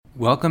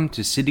Welcome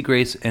to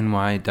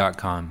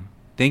citygraceny.com.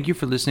 Thank you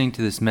for listening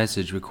to this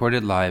message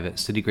recorded live at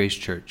City Grace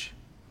Church.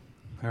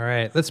 All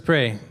right, let's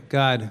pray.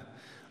 God,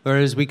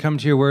 Lord, as we come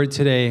to your word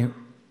today,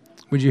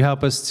 would you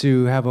help us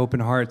to have open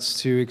hearts,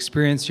 to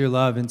experience your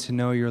love and to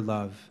know your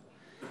love?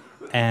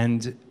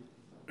 And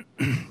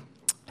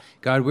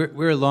God,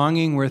 we're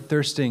longing, we're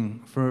thirsting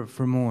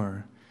for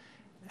more.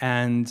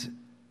 And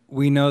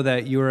we know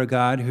that you are a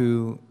God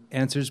who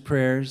answers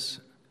prayers.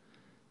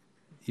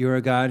 You're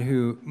a God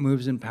who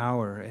moves in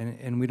power,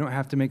 and we don't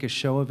have to make a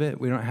show of it.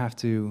 We don't have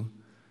to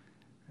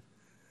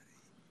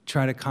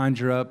try to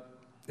conjure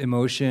up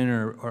emotion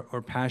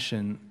or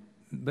passion.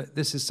 But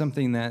this is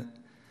something that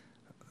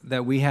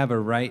we have a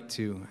right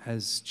to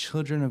as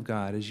children of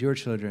God, as your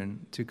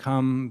children, to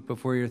come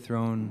before your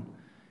throne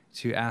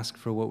to ask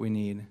for what we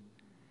need.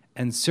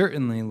 And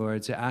certainly,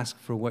 Lord, to ask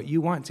for what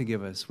you want to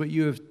give us, what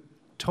you have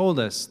told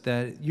us,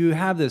 that you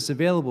have this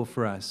available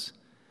for us.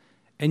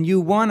 And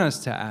you want us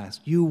to ask.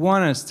 You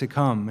want us to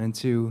come and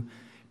to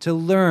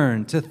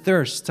learn, to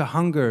thirst, to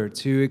hunger,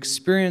 to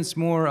experience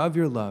more of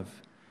your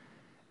love.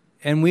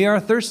 And we are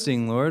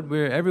thirsting, Lord.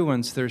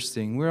 Everyone's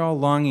thirsting. We're all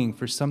longing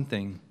for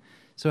something.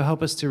 So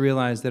help us to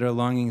realize that our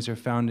longings are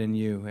found in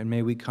you. And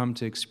may we come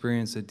to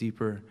experience a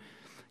deeper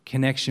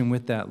connection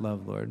with that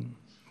love, Lord.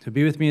 So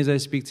be with me as I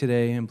speak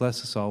today and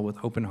bless us all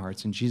with open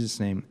hearts. In Jesus'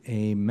 name,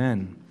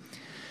 amen.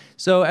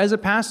 So as a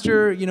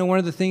pastor, one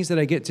of the things that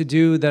I get to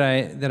do that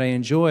I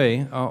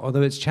enjoy,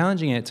 although it's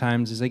challenging at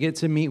times, is I get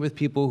to meet with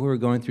people who are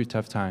going through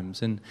tough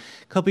times. And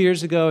a couple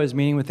years ago, I was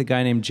meeting with a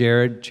guy named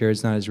Jared.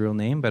 Jared's not his real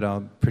name, but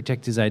I'll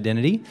protect his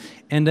identity.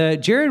 And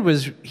Jared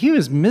was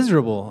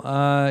miserable.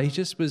 He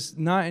just was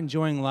not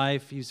enjoying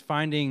life. He was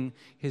finding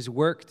his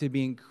work to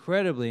be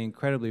incredibly,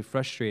 incredibly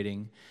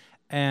frustrating.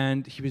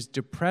 And he was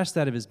depressed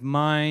out of his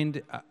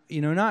mind,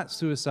 not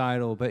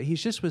suicidal, but he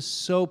just was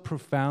so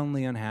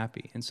profoundly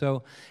unhappy. And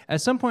so at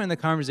some point in the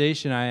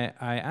conversation, I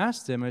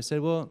asked him, I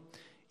said, well,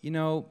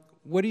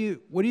 what do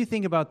you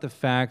think about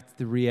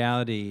the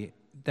reality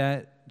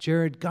that,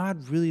 Jared,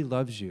 God really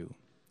loves you,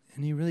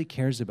 and he really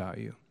cares about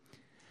you?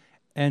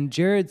 And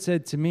Jared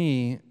said to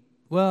me,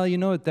 well, I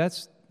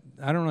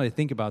don't really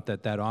think about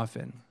that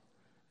often,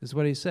 is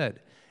what he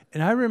said.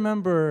 And I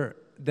remember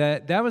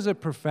that was a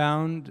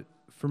profound.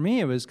 For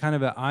me, it was kind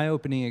of an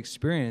eye-opening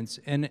experience,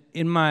 and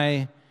in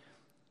my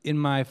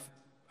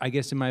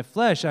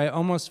flesh, I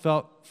almost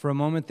felt for a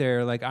moment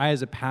there like I,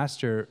 as a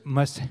pastor,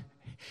 must.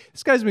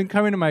 This guy's been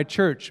coming to my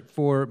church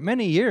for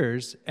many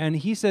years, and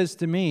he says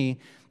to me,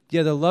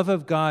 "Yeah, the love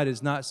of God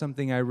is not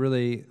something I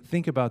really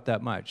think about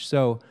that much."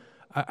 So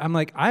I'm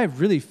like, I have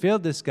really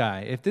failed this guy.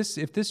 If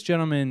this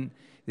gentleman,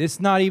 it's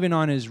not even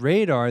on his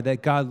radar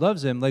that God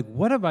loves him. Like,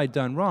 what have I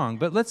done wrong?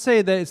 But let's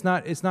say that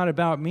it's not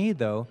about me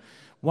though.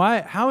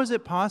 Why? How is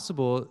it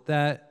possible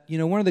that,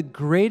 one of the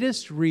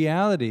greatest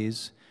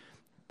realities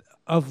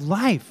of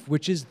life,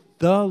 which is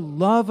the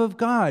love of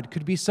God,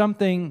 could be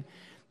something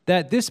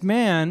that this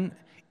man,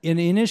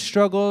 in his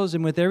struggles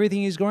and with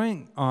everything he's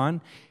going on,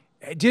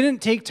 didn't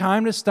take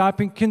time to stop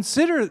and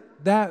consider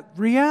that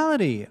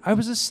reality? I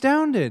was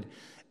astounded.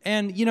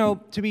 And,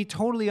 to be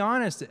totally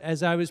honest,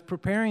 as I was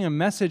preparing a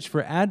message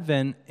for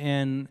Advent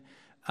and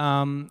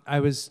I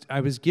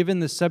was given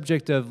the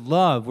subject of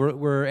love.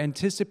 We're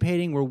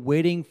anticipating, we're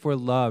waiting for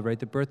love, right?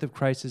 The birth of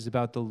Christ is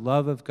about the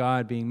love of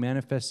God being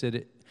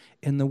manifested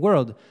in the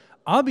world.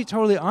 I'll be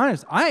totally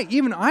honest.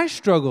 I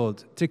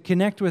struggled to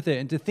connect with it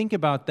and to think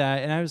about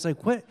that. And I was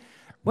like, what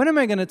am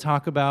I going to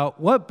talk about?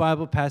 What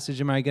Bible passage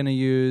am I going to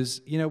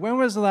use? When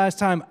was the last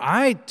time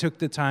I took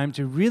the time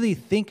to really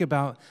think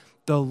about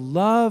the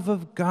love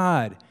of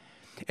God?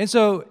 And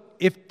so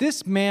if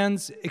this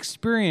man's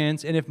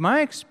experience and if my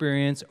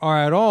experience are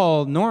at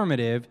all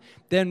normative,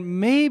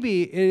 then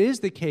maybe it is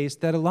the case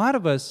that a lot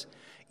of us,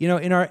 in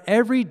our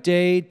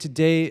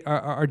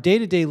our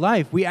day-to-day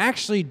life, we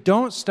actually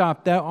don't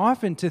stop that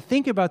often to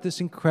think about this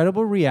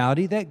incredible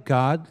reality that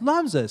God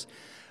loves us.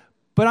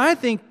 But I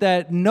think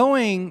that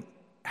knowing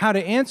how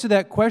to answer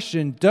that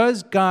question,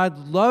 does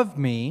God love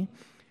me?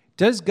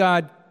 Does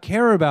God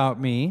care about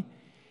me?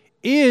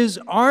 Is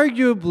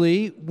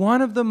arguably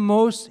one of the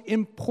most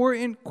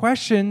important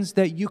questions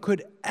that you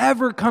could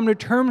ever come to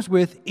terms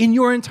with in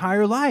your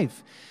entire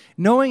life.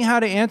 Knowing how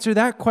to answer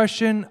that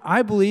question,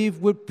 I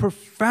believe, would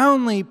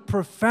profoundly,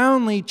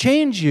 profoundly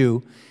change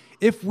you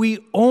if we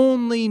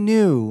only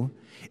knew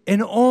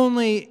and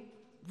only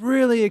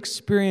really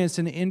experienced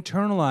and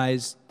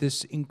internalized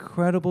this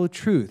incredible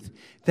truth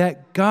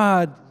that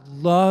God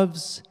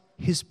loves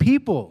his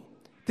people.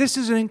 This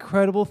is an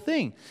incredible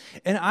thing.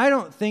 And I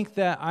don't think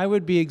that I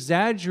would be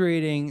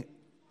exaggerating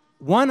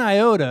one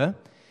iota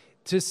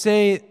to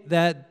say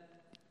that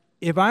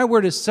if I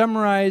were to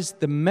summarize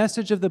the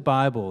message of the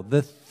Bible,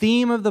 the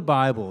theme of the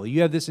Bible,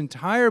 you have this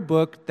entire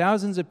book,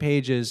 thousands of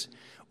pages.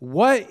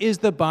 What is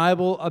the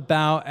Bible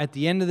about at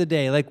the end of the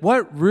day? Like,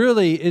 what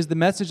really is the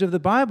message of the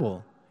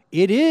Bible?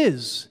 It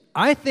is,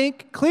 I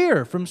think,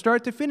 clear from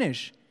start to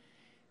finish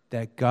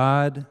that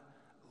God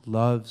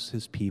loves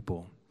his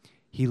people.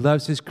 He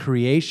loves his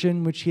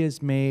creation, which he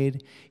has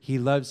made. He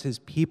loves his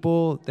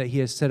people that he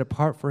has set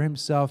apart for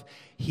himself.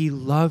 He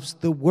loves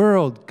the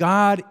world.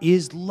 God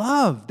is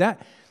love.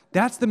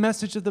 That's the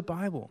message of the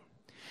Bible.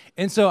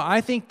 And so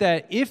I think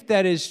that if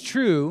that is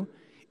true,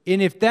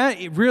 and if that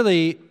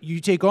really, you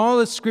take all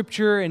the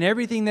scripture and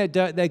everything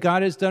that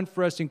God has done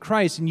for us in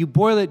Christ, and you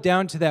boil it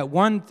down to that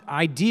one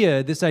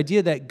idea, this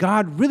idea that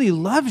God really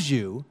loves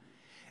you,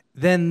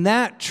 then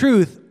that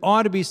truth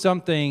ought to be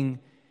something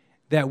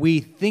that we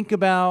think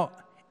about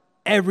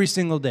every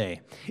single day.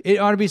 It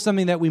ought to be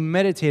something that we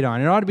meditate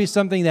on. It ought to be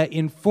something that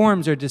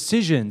informs our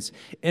decisions.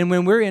 And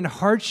when we're in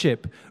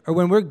hardship or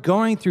when we're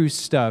going through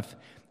stuff,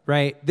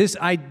 right, this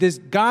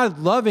God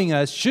loving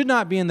us should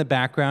not be in the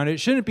background. It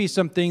shouldn't be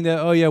something that,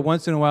 oh yeah,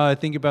 once in a while I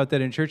think about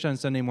that in church on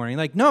Sunday morning.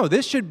 Like, no,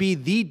 this should be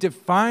the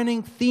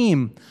defining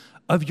theme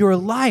of your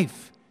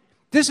life.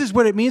 This is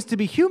what it means to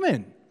be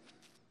human.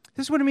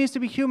 This is what it means to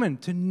be human,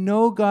 to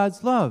know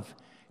God's love,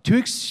 to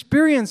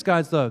experience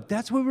God's love.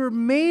 That's what we're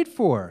made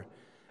for.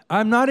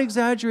 I'm not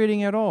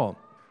exaggerating at all.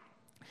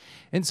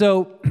 And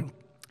so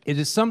it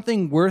is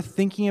something worth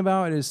thinking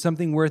about. It is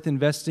something worth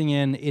investing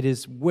in. It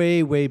is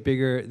way, way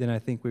bigger than I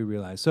think we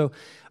realize. So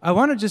I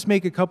want to just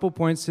make a couple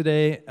points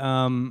today.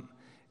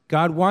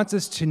 God wants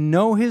us to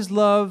know his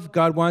love.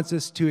 God wants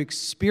us to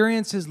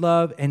experience his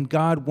love. And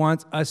God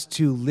wants us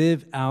to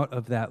live out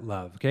of that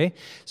love, okay?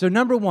 So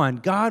number one,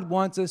 God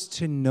wants us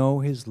to know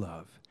his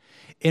love.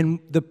 And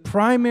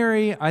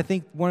I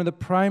think one of the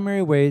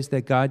primary ways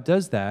that God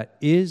does that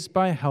is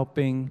by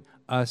helping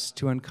us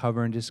to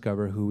uncover and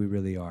discover who we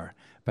really are,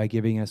 by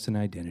giving us an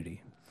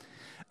identity.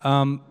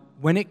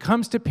 When it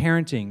comes to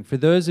parenting, for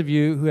those of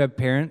you who have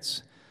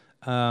parents,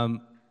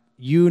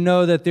 you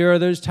know that there are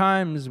those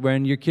times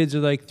when your kids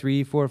are like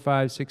 3, 4,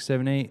 5, 6,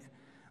 7, 8,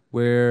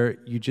 where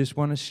you just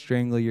want to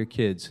strangle your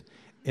kids.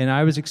 And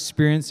I was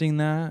experiencing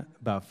that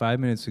about 5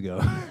 minutes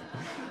ago.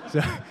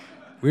 So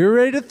we were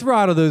ready to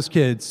throttle those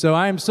kids. So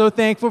I am so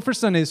thankful for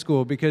Sunday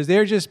school because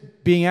they're just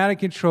being out of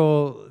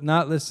control,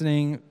 not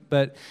listening.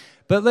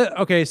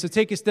 Okay, so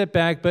take a step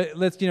back. But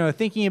let's,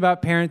 thinking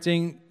about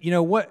parenting,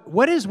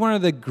 what is one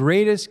of the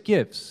greatest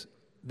gifts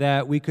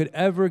that we could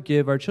ever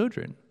give our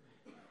children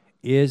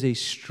is a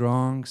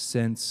strong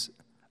sense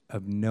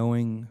of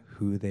knowing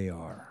who they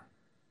are.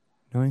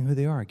 Knowing who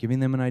they are, giving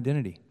them an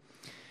identity.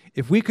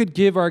 If we could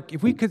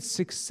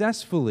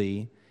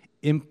successfully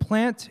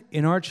implant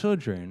in our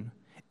children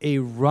a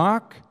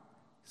rock-solid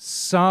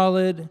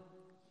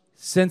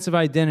sense of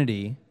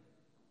identity,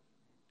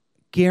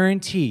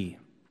 guaranteed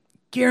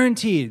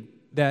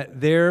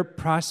that their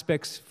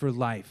prospects for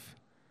life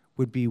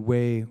would be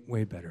way,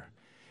 way better.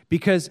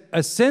 Because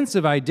a sense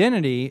of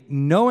identity,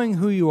 knowing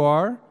who you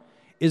are,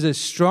 is a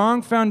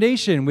strong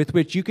foundation with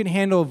which you can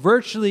handle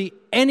virtually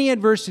any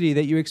adversity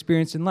that you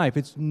experience in life.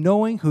 It's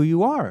knowing who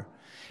you are.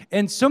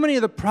 And so many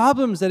of the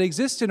problems that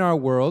exist in our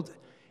world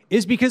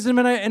is because of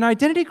an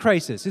identity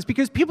crisis. It's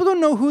because people don't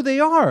know who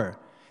they are.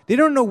 They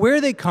don't know where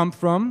they come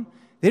from.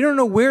 They don't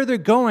know where they're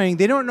going.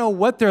 They don't know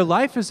what their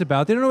life is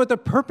about. They don't know what the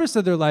purpose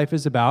of their life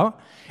is about.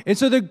 And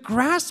so they're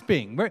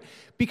grasping.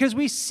 Because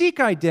we seek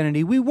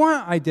identity. We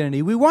want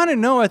identity. We want to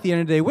know at the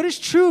end of the day, what is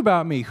true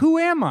about me? Who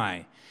am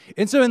I?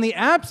 And so in the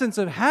absence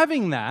of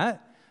having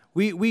that,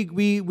 we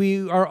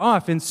are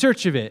off in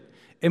search of it.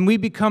 And we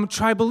become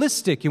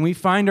tribalistic, and we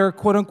find our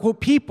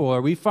quote-unquote people,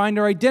 or we find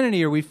our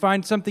identity, or we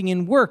find something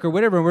in work, or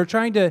whatever. And we're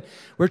trying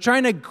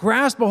to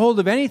grasp a hold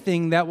of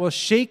anything that will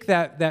shake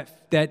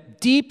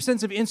that deep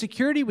sense of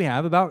insecurity we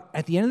have about,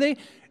 at the end of the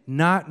day,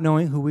 not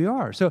knowing who we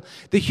are. So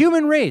the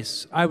human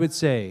race, I would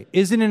say,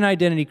 is in an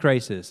identity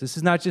crisis. This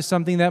is not just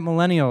something that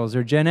millennials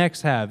or Gen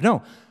X have.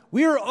 No,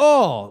 we're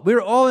all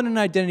in an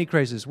identity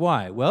crisis.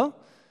 Why? Well,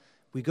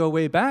 we go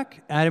way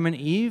back. Adam and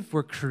Eve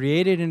were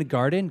created in a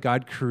garden.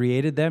 God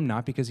created them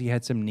not because he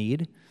had some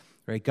need,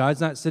 right?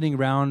 God's not sitting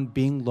around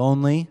being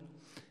lonely.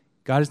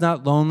 God is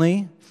not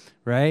lonely,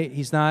 right?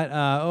 He's not,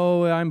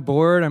 I'm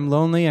bored, I'm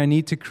lonely, I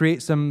need to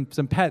create some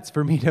pets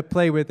for me to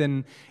play with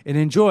and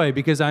enjoy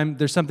because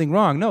there's something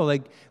wrong. No,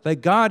 like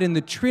God in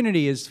the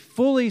Trinity is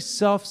fully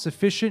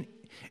self-sufficient,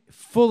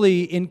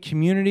 fully in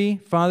community,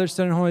 Father,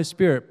 Son, and Holy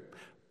Spirit,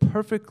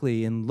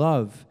 perfectly in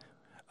love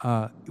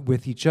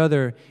with each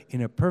other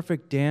in a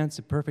perfect dance,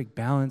 a perfect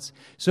balance.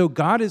 So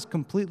God is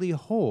completely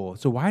whole.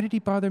 So why did he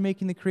bother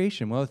making the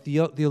creation? Well,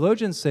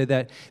 theologians say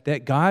that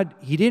God,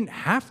 he didn't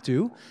have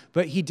to,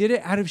 but he did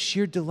it out of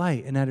sheer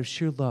delight and out of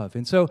sheer love.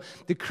 And so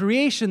the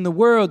creation, the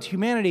world,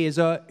 humanity it's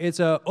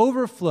a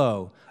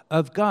overflow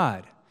of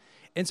God.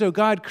 And so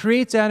God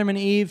creates Adam and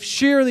Eve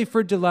sheerly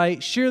for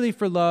delight, sheerly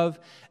for love.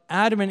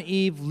 Adam and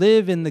Eve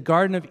live in the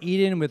Garden of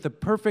Eden with a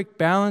perfect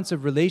balance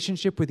of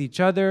relationship with each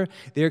other.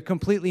 They're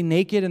completely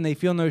naked and they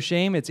feel no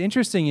shame. It's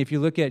interesting if you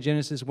look at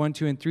Genesis 1,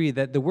 2, and 3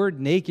 that the word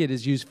naked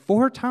is used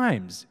 4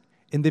 times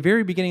in the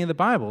very beginning of the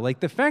Bible. Like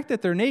the fact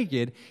that they're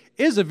naked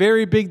is a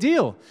very big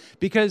deal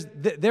because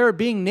their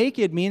being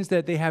naked means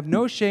that they have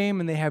no shame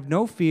and they have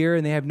no fear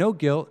and they have no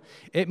guilt.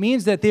 It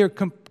means that they are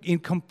in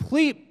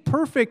complete,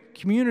 perfect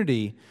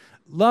community,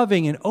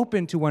 loving and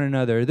open to one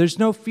another. There's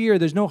no fear.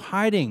 There's no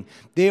hiding.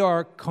 They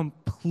are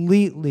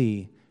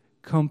completely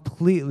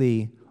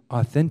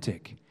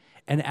authentic.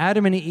 And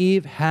Adam and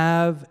Eve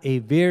have a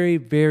very,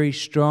 very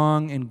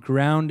strong and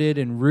grounded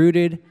and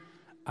rooted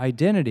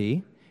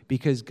identity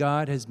because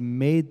God has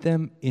made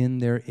them in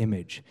their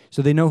image.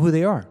 So they know who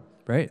they are,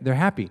 right? They're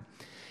happy.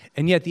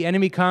 And yet the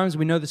enemy comes,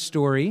 we know the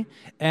story,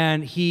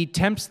 and he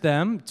tempts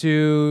them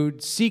to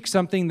seek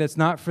something that's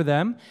not for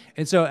them.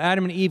 And so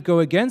Adam and Eve go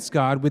against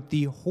God with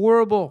the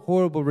horrible,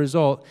 horrible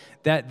result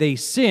that they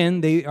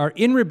sin, they are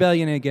in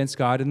rebellion against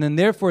God, and then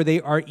therefore they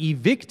are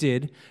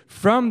evicted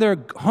from their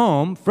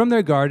home, from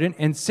their garden,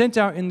 and sent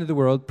out into the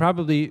world,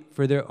 probably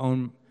for their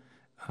own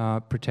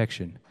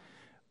protection.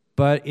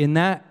 But in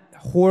that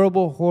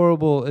horrible,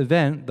 horrible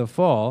event, the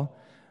fall,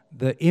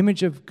 the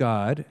image of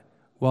God,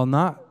 while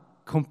not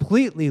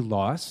completely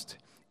lost,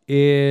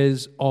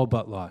 is all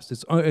but lost.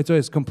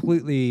 It's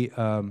completely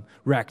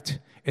wrecked,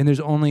 and there's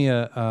only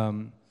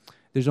a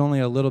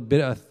little bit,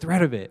 a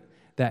thread of it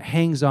that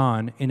hangs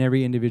on in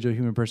every individual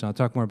human person. I'll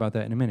talk more about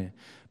that in a minute.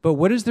 But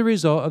what is the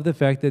result of the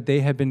fact that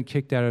they have been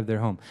kicked out of their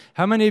home?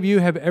 How many of you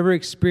have ever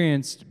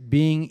experienced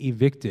being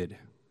evicted?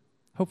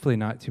 Hopefully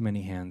not too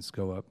many hands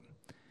go up.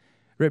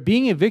 Right?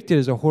 Being evicted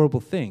is a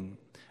horrible thing.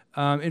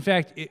 In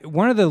fact,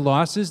 one of the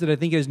losses that I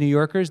think as New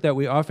Yorkers that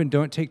we often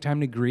don't take time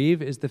to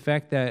grieve is the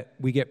fact that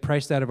we get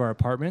priced out of our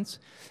apartments.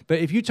 But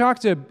if you talk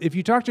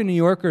to New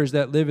Yorkers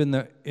that live in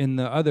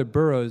the other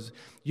boroughs,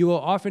 you will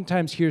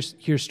oftentimes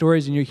hear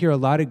stories, and you hear a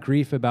lot of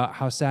grief about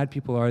how sad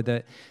people are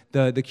that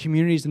the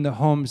communities and the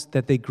homes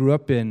that they grew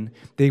up in,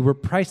 they were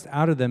priced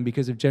out of them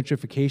because of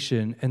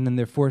gentrification, and then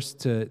they're forced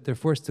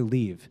to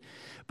leave.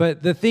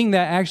 But the thing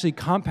that actually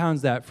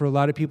compounds that for a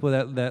lot of people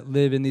that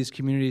live in these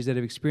communities that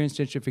have experienced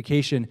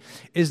gentrification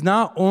is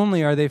not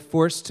only are they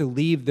forced to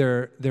leave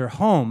their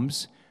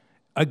homes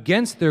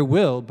against their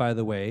will, by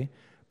the way,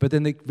 but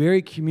then the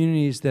very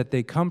communities that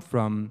they come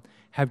from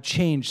have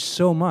changed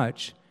so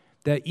much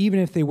that even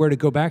if they were to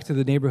go back to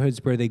the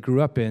neighborhoods where they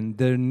grew up in,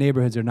 the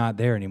neighborhoods are not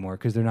there anymore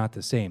because they're not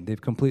the same.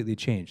 They've completely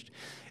changed.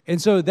 And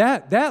so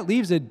that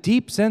leaves a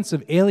deep sense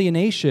of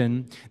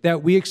alienation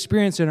that we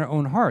experience in our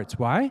own hearts.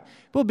 Why?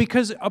 Well,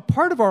 because a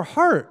part of our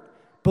heart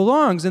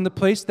belongs in the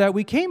place that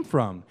we came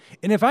from.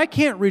 And if I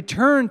can't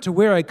return to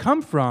where I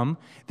come from,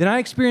 then I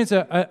experience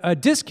a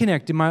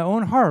disconnect in my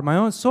own heart, my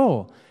own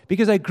soul.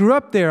 Because I grew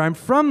up there, I'm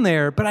from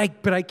there, but I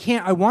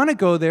can't. I want to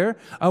go there.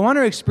 I want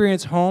to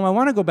experience home. I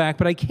want to go back,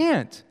 but I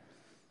can't.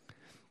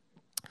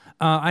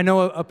 I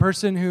know a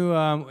person who,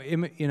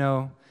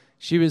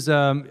 she was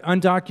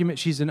undocumented.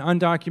 She's an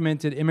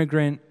undocumented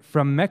immigrant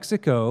from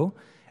Mexico,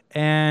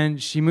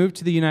 and she moved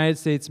to the United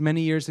States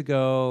many years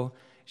ago.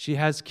 She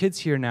has kids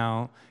here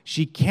now.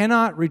 She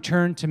cannot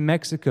return to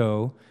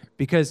Mexico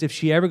because if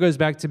she ever goes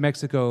back to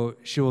Mexico,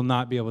 she will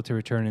not be able to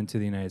return into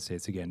the United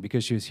States again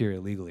because she was here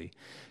illegally.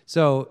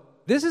 So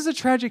this is a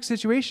tragic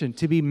situation,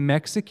 to be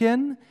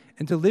Mexican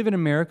and to live in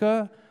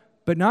America,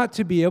 but not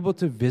to be able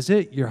to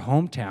visit your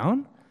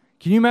hometown.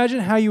 Can you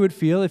imagine how you would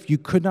feel if you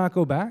could not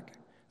go back?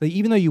 Like,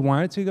 even though you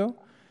wanted to go?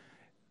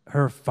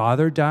 Her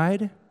father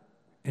died,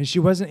 and she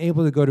wasn't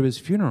able to go to his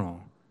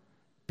funeral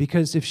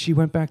because if she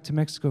went back to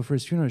Mexico for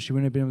his funeral, she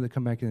wouldn't have been able to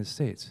come back in the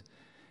States.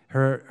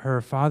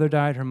 Her father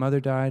died, her mother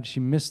died.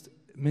 You missed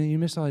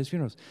all these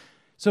funerals.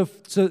 So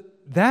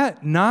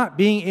that not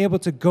being able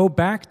to go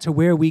back to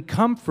where we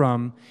come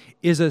from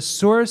is a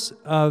source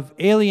of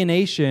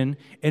alienation,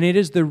 and it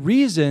is the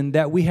reason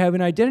that we have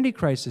an identity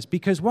crisis.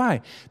 Because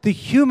why? The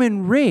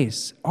human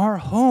race, our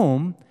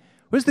home,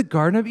 was the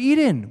Garden of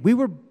Eden. We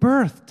were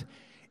birthed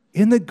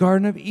in the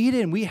Garden of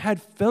Eden. We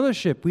had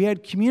fellowship. We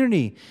had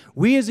community.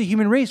 We as a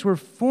human race were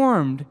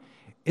formed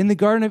in the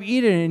Garden of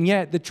Eden, and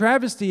yet the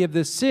travesty of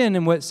the sin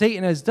and what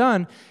Satan has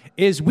done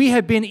is we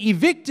have been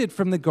evicted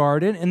from the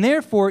garden, and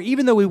therefore,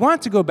 even though we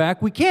want to go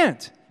back, we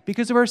can't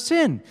because of our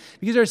sin.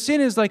 Because our sin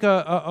is like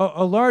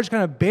a large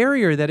kind of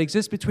barrier that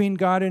exists between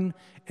God and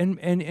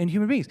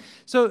human beings.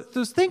 So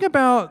think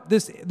about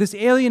this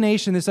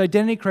alienation, this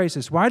identity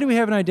crisis. Why do we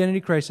have an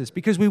identity crisis?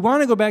 Because we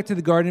want to go back to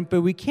the garden,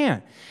 but we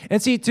can't.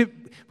 And see,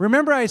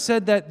 remember I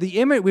said that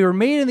we were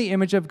made in the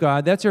image of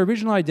God. That's our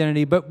original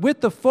identity. But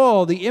with the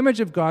fall, the image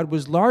of God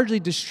was largely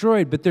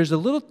destroyed. But there's a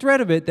little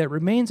thread of it that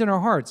remains in our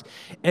hearts.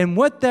 And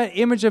what that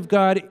image of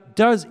God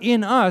does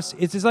in us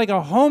is like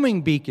a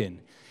homing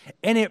beacon.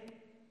 And it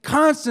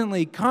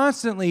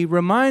constantly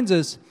reminds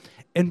us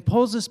and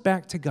pulls us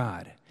back to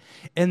God.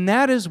 And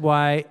that is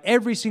why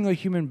every single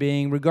human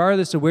being,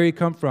 regardless of where you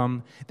come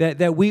from,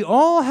 that we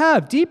all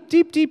have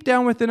deep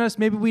down within us,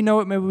 maybe we know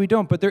it, maybe we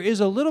don't, but there is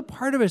a little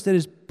part of us that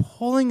is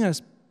pulling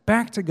us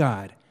back to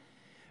God.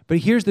 But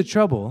here's the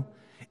trouble,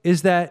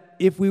 is that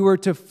if we were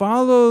to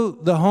follow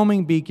the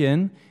homing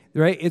beacon,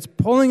 right, it's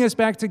pulling us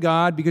back to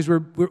God because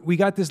we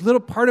got this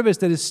little part of us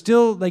that is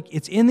still like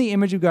it's in the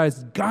image of God,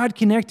 it's God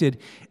connected,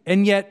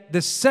 and yet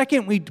the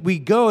second we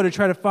go to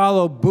try to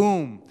follow,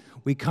 boom,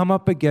 we come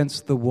up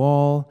against the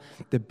wall,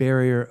 the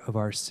barrier of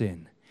our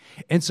sin.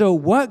 And so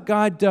what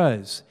God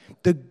does,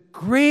 the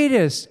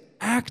greatest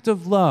act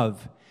of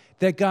love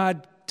that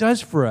God does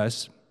for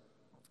us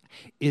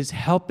is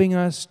helping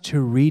us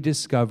to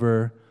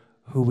rediscover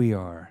who we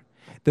are.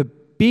 The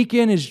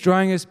beacon is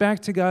drawing us back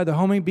to God. The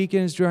homing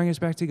beacon is drawing us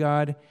back to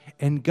God.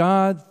 And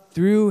God,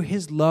 through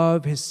his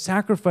love, his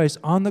sacrifice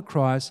on the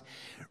cross,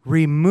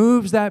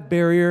 removes that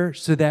barrier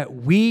so that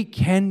we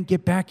can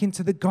get back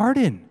into the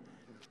garden,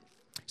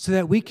 so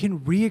that we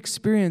can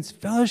re-experience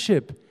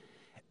fellowship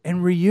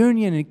and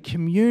reunion and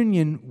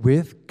communion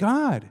with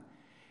God.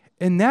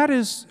 And that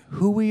is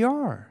who we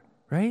are,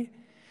 right?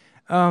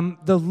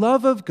 The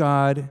love of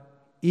God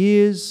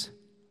is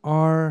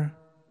our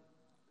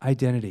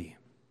identity.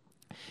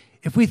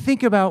 If we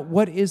think about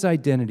what is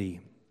identity,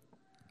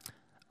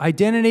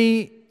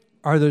 identity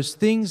are those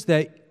things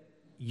that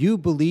you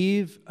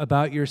believe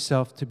about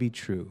yourself to be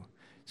true.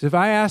 So if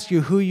I ask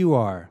you who you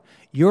are,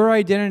 your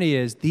identity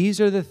is these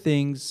are the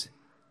things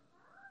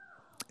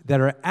that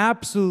are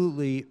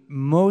absolutely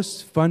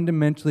most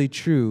fundamentally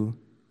true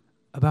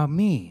about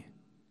me.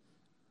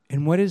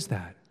 And what is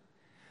that?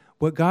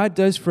 What God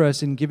does for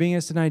us in giving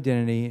us an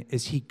identity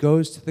is he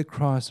goes to the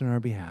cross on our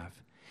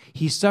behalf.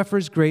 He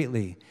suffers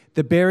greatly.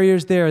 The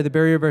barrier's there, the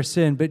barrier of our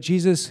sin, but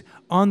Jesus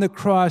on the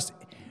cross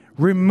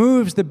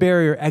removes the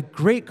barrier at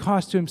great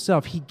cost to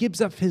himself. He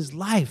gives up his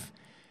life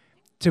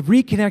to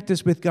reconnect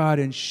us with God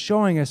and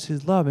showing us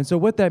his love. And so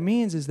what that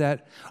means is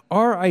that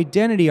our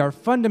identity, our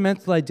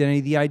fundamental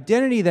identity, the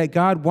identity that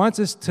God wants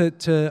us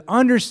to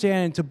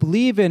understand and to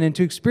believe in and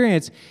to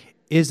experience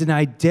is an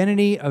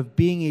identity of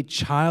being a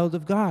child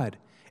of God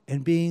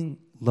and being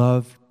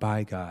loved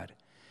by God.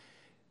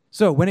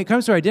 So when it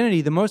comes to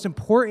identity, the most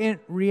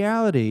important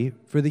reality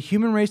for the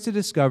human race to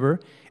discover,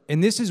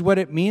 and this is what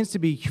it means to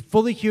be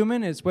fully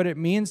human, it's what it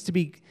means to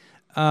be,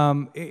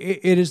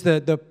 it is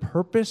the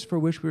purpose for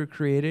which we were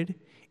created,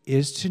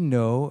 is to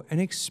know and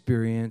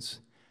experience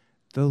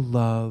the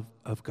love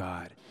of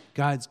God.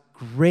 God's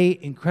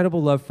great,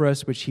 incredible love for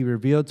us, which he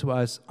revealed to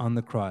us on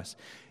the cross.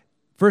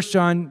 1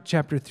 John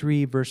chapter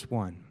 3, verse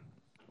 1.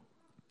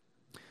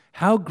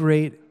 How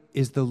great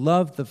is the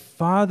love the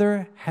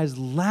Father has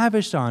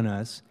lavished on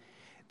us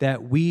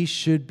that we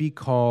should be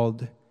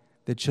called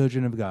the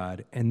children of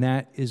God, and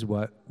that is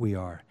what we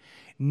are.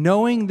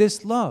 Knowing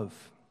this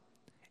love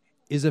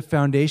is a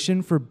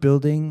foundation for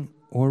building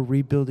or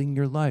rebuilding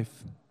your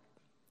life.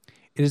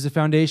 It is a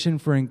foundation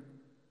for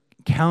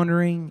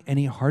encountering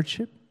any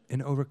hardship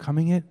and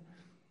overcoming it.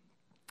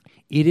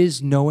 It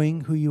is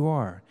knowing who you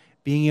are,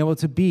 being able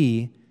to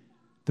be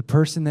the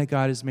person that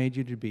God has made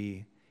you to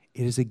be.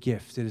 It is a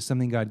gift. It is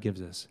something God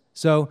gives us.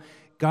 So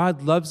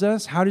God loves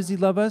us. How does he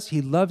love us? He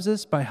loves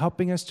us by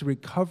helping us to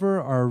recover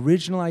our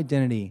original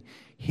identity,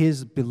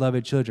 his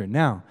beloved children.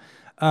 Now,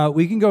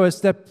 we can go a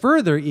step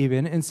further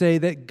even and say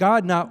that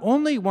God not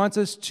only wants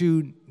us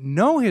to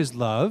know his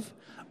love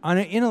on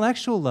an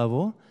intellectual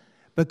level,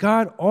 but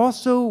God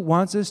also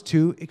wants us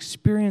to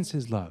experience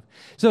his love.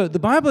 So the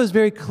Bible is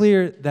very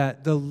clear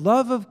that the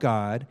love of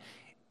God,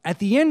 at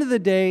the end of the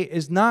day,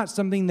 is not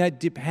something that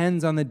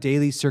depends on the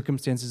daily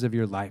circumstances of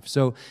your life.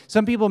 So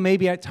some people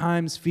maybe at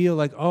times feel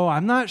like, oh,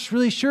 I'm not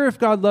really sure if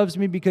God loves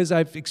me because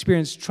I've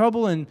experienced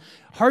trouble and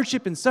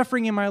hardship and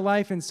suffering in my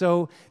life, and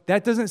so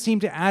that doesn't seem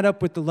to add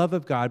up with the love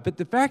of God. But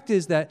the fact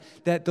is that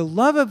the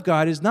love of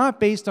God is not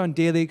based on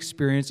daily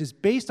experience. It's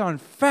based on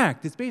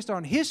fact. It's based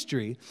on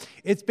history.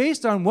 It's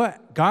based on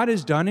what God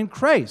has done in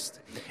Christ.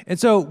 And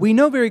so we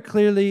know very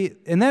clearly,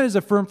 and that is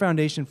a firm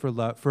foundation for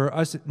love, for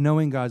us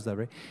knowing God's love,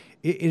 right?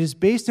 It is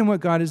based on what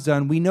God has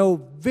done. We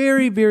know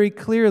very, very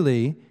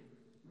clearly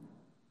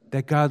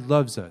that God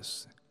loves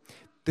us.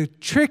 The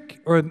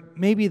trick, or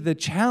maybe the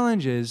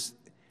challenge, is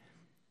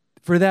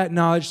for that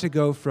knowledge to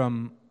go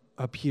from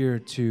up here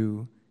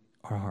to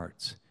our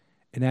hearts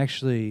and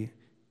actually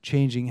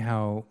changing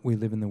how we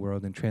live in the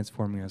world and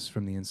transforming us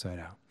from the inside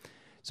out.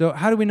 So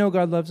how do we know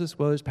God loves us?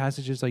 Well, there's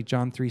passages like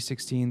John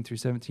 3:16 through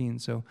 17.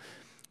 So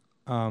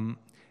why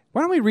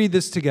don't we read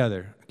this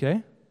together,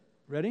 okay?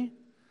 Ready?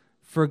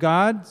 For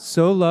God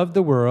so loved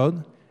the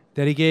world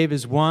that he gave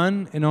his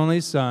one and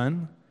only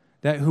Son,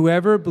 that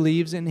whoever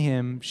believes in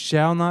him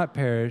shall not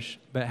perish,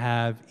 but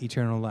have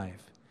eternal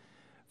life.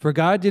 For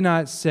God did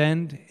not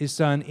send his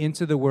Son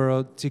into the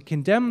world to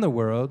condemn the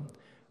world,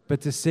 but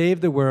to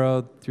save the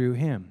world through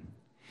him.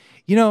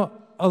 You know,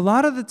 a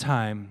lot of the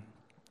time,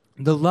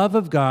 the love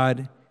of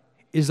God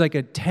is like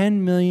a $10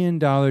 million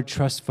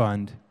trust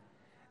fund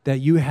that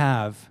you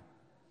have,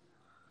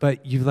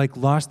 but you've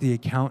lost the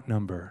account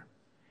number.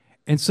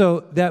 And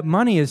so that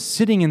money is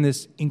sitting in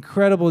this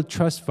incredible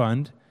trust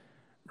fund,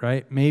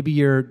 right? Maybe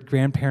your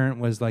grandparent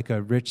was like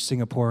a rich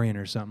Singaporean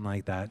or something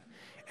like that.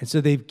 And so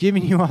they've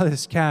given you all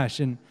this cash,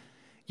 and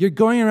you're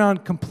going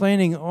around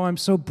complaining, oh, I'm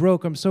so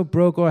broke,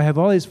 oh, I have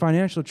all these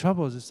financial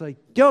troubles. It's like,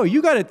 yo,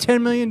 you got a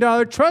 $10 million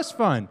trust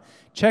fund.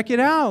 Check it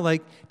out.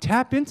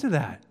 Tap into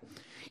that.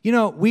 You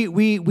know,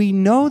 we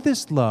know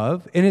this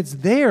love, and it's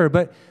there,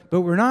 but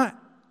we're not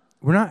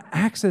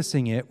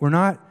accessing it. We're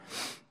not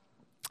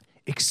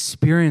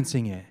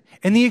experiencing it.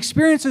 And the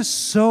experience is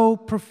so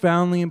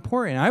profoundly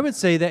important. I would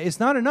say that it's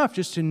not enough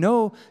just to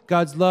know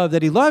God's love,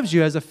 that he loves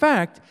you as a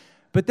fact,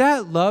 But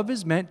that love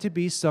is meant to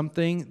be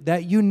something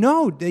that you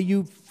know, that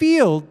you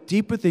feel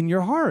deep within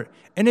your heart.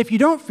 And if you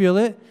don't feel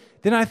it,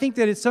 then I think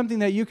that it's something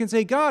that you can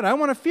say, God, I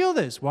want to feel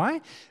this.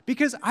 Why?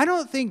 Because I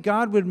don't think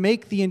God would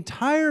make the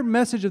entire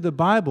message of the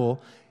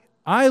Bible,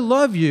 I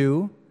love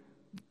you,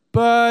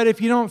 but if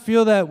you don't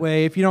feel that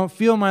way, if you don't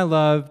feel my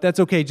love, that's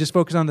okay. Just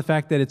focus on the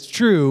fact that it's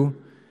true,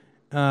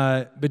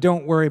 but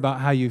don't worry about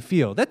how you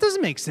feel. That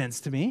doesn't make sense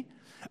to me.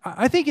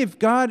 I think if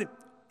God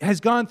has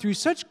gone through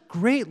such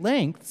great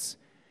lengths,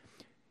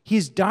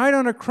 He's died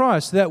on a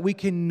cross so that we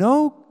can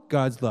know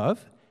God's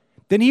love,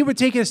 then He would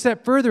take it a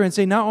step further and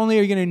say, not only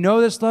are you going to know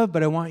this love,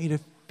 but I want you to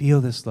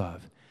feel this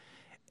love.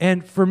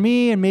 And for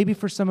me, and maybe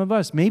for some of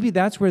us, maybe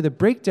that's where the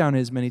breakdown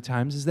is many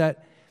times, is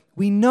that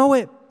we know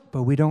it,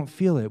 but we don't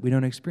feel it. We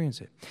don't experience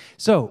it.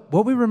 So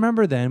what we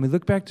remember then, we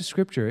look back to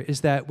Scripture,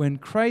 is that when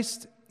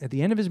Christ, at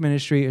the end of His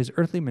ministry, His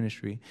earthly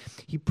ministry,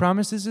 He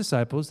promised His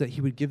disciples that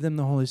He would give them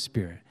the Holy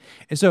Spirit.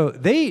 And so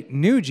they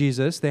knew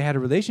Jesus. They had a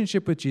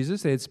relationship with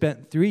Jesus. They had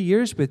spent 3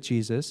 years with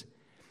Jesus,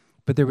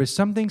 but there was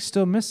something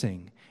still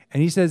missing.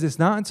 And He says, it's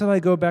not until I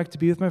go back to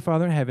be with my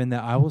Father in heaven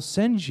that I will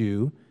send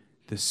you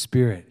the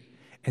Spirit.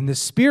 And the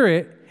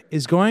Spirit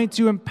is going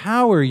to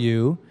empower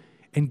you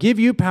and give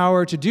you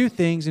power to do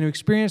things and to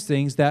experience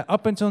things that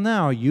up until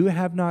now you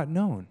have not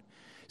known.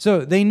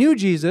 So they knew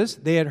Jesus,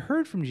 they had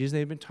heard from Jesus, they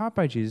had been taught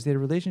by Jesus, they had a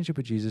relationship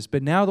with Jesus,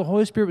 but now the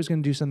Holy Spirit was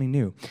going to do something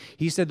new.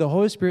 He said the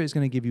Holy Spirit is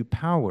going to give you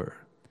power.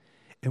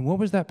 And what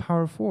was that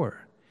power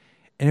for?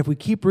 And if we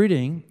keep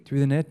reading through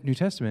the New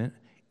Testament,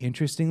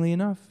 interestingly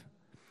enough,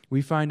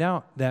 we find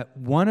out that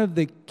one of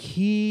the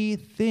key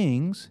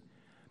things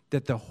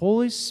that the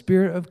Holy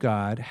Spirit of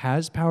God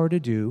has power to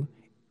do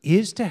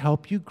is to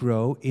help you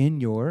grow in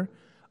your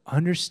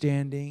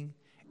understanding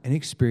and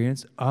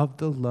experience of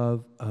the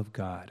love of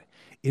God.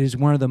 It is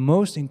one of the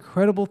most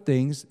incredible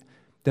things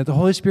that the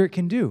Holy Spirit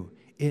can do.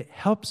 It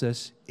helps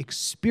us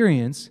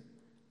experience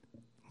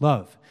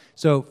love.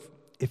 So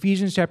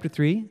Ephesians chapter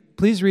 3,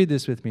 please read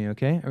this with me,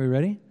 okay? Are we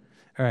ready?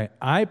 All right.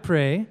 I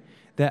pray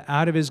that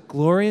out of His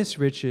glorious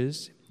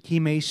riches He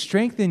may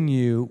strengthen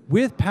you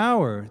with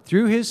power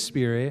through His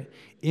Spirit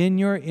in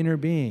your inner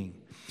being,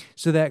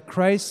 so that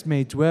Christ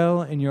may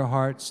dwell in your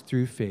hearts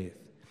through faith.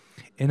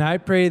 And I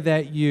pray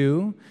that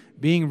you,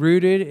 being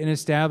rooted and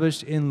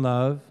established in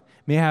love,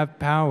 may have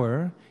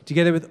power,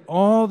 together with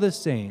all the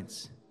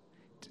saints.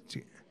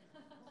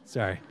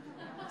 Sorry.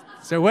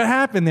 So what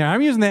happened there?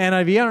 I'm using the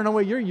NIV. I don't know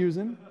what you're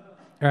using.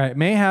 All right.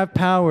 May have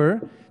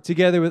power,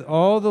 together with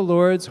all the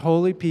Lord's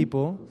holy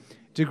people,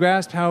 to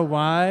grasp how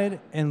wide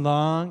and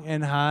long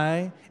and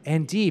high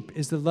and deep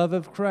is the love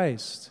of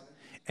Christ,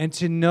 and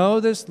to know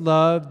this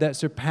love that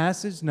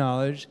surpasses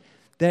knowledge,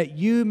 that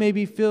you may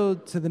be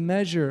filled to the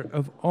measure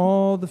of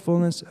all the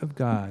fullness of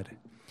God.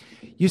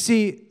 You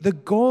see, the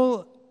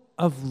goal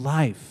of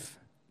life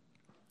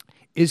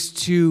is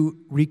to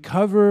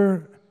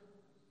recover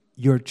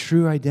your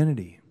true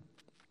identity.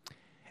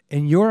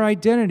 And your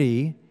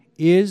identity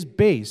is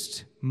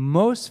based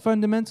most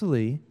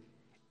fundamentally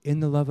in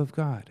the love of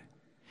God.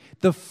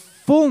 The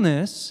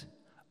fullness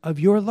of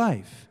your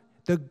life,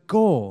 the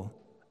goal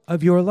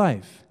of your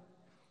life,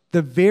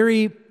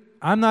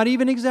 I'm not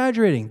even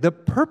exaggerating, the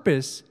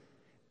purpose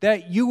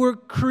that you were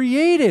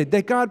created,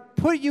 that God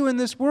put you in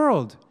this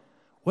world,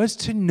 was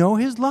to know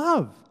His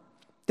love.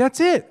 That's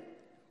it.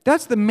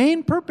 That's the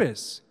main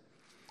purpose.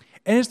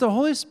 And it's the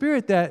Holy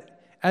Spirit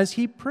that, as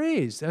He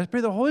prays, I pray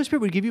the Holy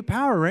Spirit would give you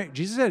power, right?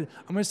 Jesus said,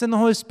 I'm going to send the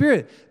Holy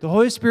Spirit. The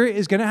Holy Spirit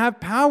is going to have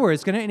power.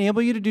 It's going to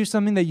enable you to do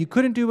something that you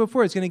couldn't do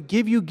before. It's going to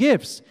give you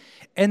gifts.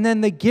 And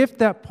then the gift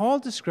that Paul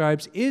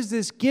describes is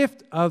this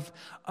gift of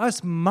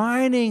us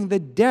mining the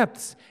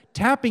depths,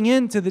 tapping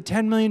into the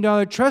 $10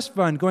 million trust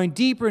fund, going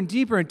deeper and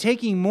deeper and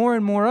taking more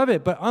and more of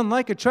it. But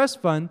unlike a trust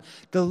fund,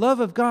 the love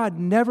of God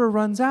never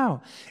runs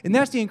out. And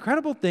that's the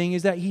incredible thing,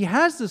 is that He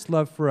has this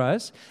love for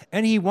us,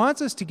 and He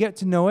wants us to get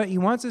to know it. He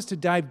wants us to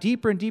dive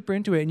deeper and deeper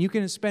into it. And you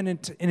can spend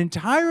an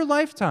entire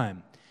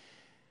lifetime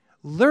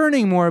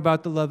learning more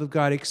about the love of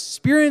God,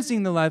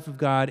 experiencing the life of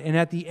God, and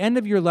at the end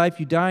of your life,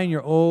 you die and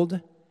you're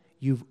old.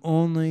 You've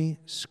only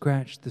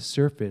scratched the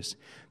surface,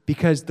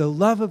 because the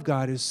love of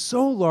God is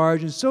so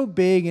large and so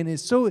big and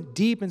is so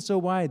deep and so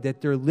wide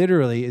that there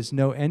literally is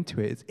no end to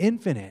it. It's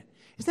infinite.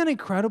 Isn't that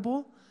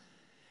incredible?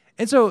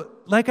 And so,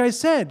 like I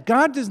said,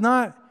 God He's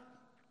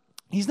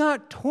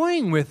not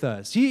toying with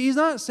us. He's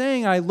not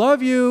saying, I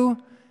love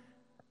you,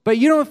 but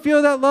you don't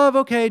feel that love.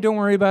 Okay, don't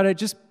worry about it.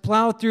 Just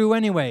plow through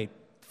anyway.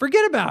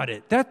 Forget about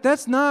it.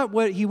 That's not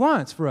what He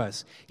wants for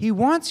us. He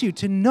wants you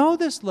to know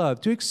this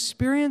love, to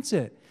experience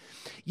it.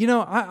 You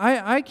know,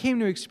 I came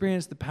to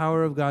experience the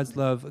power of God's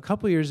love a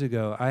couple years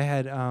ago. I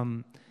had,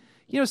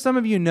 some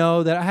of you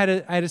know that I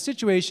had a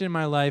situation in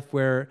my life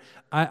where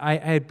I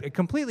had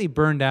completely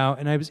burned out,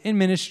 and I was in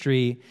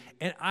ministry,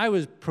 and I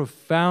was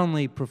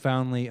profoundly,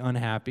 profoundly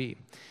unhappy.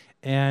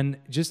 And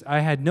I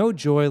had no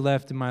joy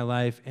left in my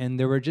life, and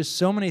there were just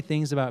so many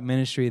things about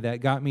ministry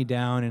that got me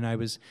down, and I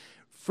was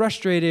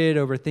frustrated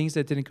over things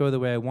that didn't go the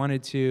way I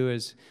wanted to.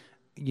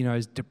 I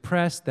was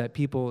depressed that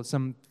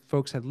some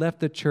folks had left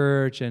the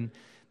church, and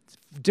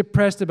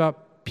depressed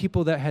about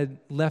people that had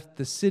left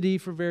the city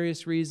for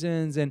various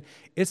reasons. And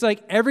it's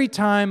like every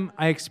time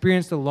I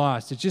experienced a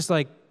loss, it just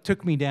like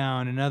took me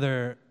down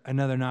another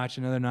notch,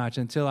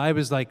 until I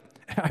was like,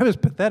 I was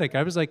pathetic.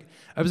 I was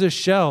a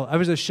shell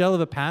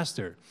of a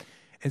pastor.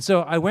 And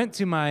so I went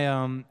to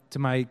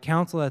my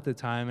counsel at the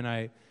time, and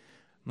I'm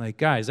like,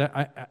 guys,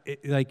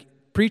 like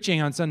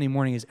preaching on Sunday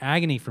morning is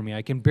agony for me.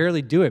 I can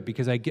barely do it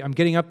because I'm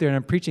getting up there and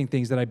I'm preaching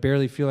things that I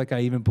barely feel like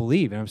I even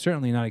believe, and I'm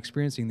certainly not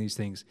experiencing these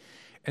things.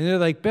 And they're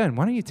like, Ben,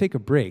 why don't you take a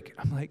break?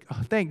 I'm like,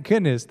 oh, thank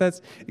goodness. That's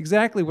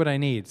exactly what I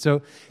need.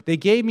 So they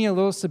gave me a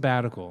little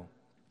sabbatical.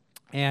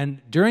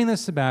 And during the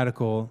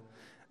sabbatical,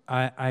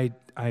 I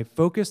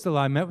focused a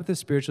lot. I met with the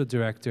spiritual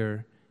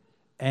director,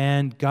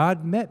 and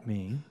God met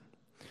me.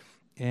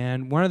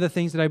 And one of the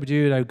things that I would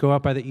do, I would go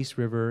out by the East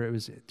River. It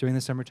was during the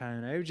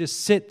summertime, and I would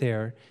just sit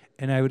there,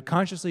 and I would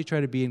consciously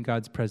try to be in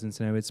God's presence,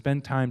 and I would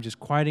spend time just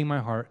quieting my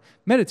heart,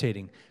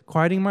 meditating,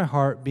 quieting my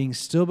heart, being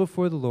still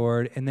before the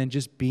Lord, and then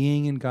just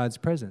being in God's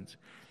presence.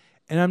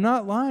 And I'm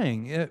not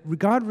lying.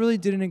 God really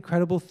did an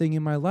incredible thing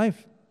in my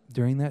life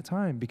during that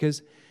time,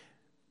 because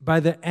by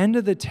the end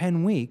of the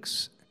 10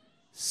 weeks,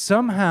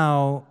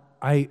 somehow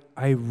I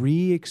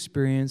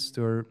re-experienced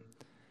or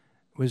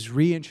was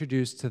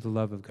reintroduced to the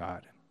love of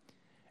God.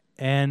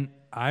 And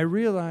I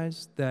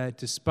realized that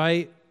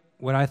despite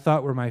what I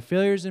thought were my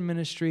failures in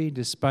ministry,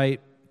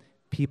 despite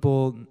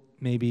people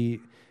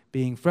maybe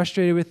being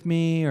frustrated with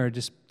me, or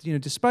just,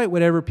 despite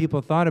whatever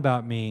people thought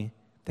about me,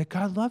 that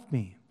God loved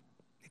me.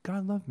 That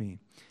God loved me.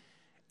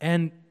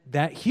 And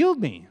that healed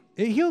me.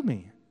 It healed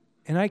me.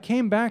 And I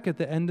came back at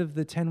the end of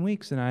the 10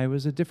 weeks, and I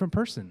was a different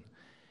person.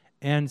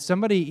 And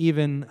somebody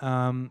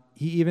even,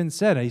 he even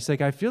said, he's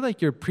like, I feel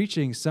like your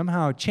preaching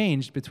somehow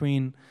changed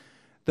between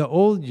the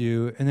old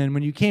you, and then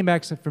when you came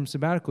back from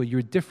sabbatical, you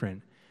were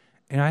different.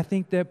 And I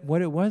think that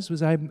what it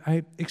was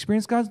I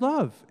experienced God's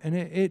love, and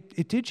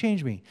it did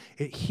change me.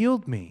 It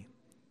healed me.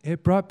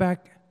 It brought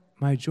back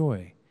my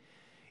joy.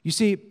 You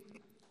see,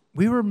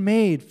 we were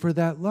made for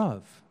that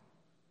love.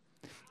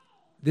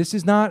 This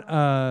is not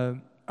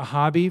a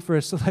hobby for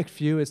a select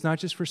few. It's not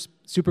just for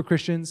super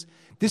Christians.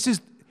 This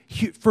is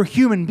for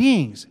human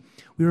beings.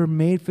 We were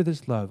made for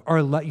this love.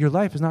 Your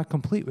life is not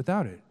complete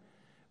without it.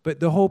 But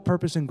the whole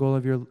purpose and goal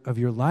of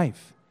your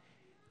life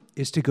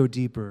is to go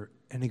deeper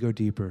and to go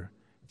deeper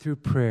through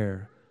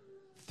prayer,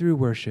 through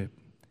worship.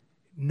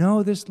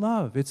 Know this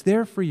love. It's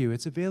there for you.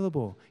 It's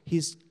available.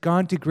 He's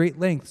gone to great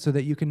lengths so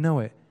that you can know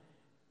it.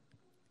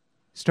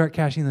 Start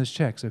cashing those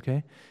checks,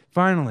 okay?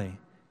 Finally,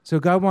 so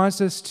God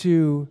wants us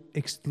to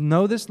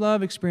know this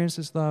love, experience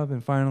this love,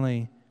 and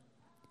finally,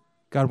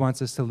 God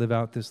wants us to live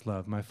out this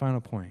love. My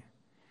final point.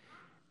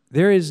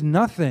 There is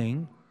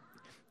nothing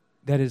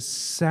that is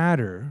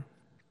sadder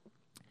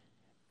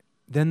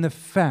than the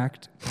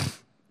fact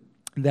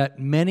that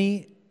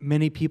many,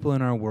 many people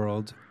in our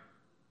world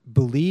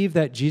believe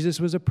that Jesus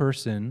was a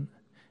person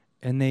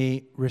and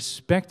they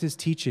respect his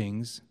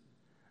teachings,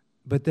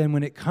 but then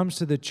when it comes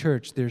to the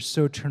church, they're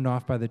so turned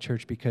off by the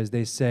church because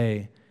they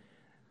say,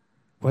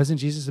 wasn't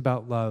Jesus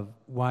about love?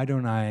 Why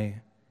don't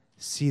I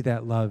see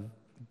that love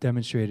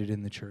demonstrated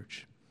in the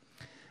church?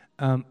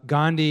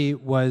 Gandhi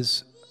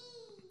was,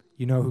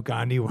 you know who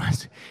Gandhi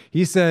was?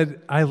 He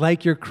said, I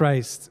like your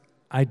Christ.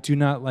 I do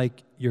not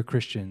like your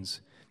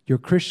Christians. Your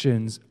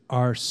Christians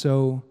are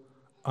so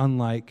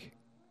unlike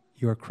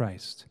your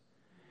Christ.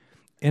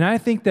 And I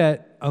think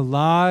that a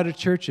lot of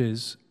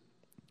churches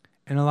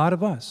and a lot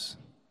of us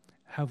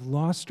have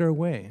lost our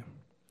way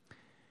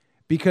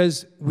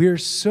because we're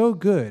so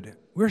good,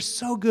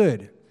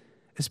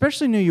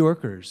 especially New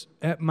Yorkers,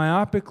 at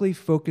myopically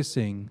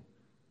focusing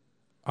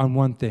on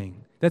one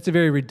thing. That's a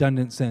very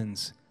redundant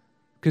sentence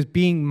because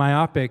being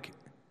myopic,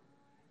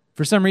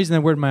 for some reason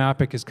the word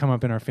myopic has come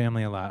up in our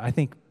family a lot. I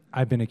think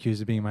I've been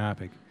accused of being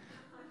myopic.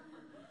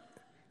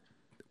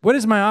 What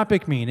does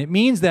myopic mean? It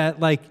means that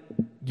like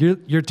you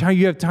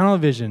have tunnel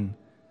vision.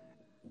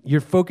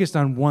 You're focused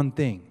on one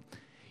thing.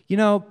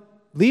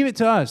 Leave it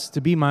to us to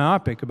be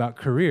myopic about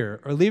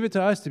career, or leave it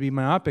to us to be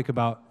myopic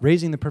about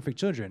raising the perfect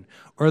children,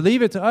 or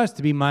leave it to us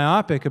to be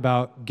myopic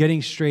about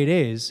getting straight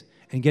A's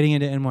and getting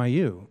into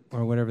NYU,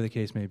 or whatever the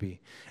case may be.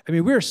 I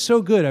mean, we're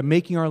so good at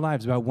making our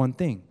lives about one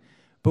thing.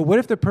 But what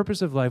if the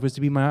purpose of life was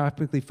to be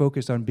myopically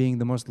focused on being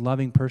the most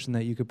loving person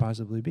that you could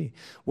possibly be?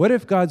 What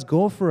if God's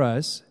goal for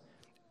us,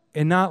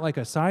 and not like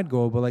a side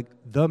goal, but like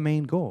the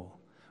main goal,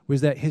 was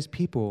that his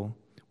people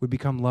would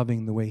become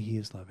loving the way he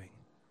is loving,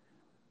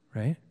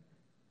 right?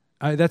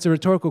 That's a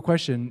rhetorical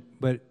question,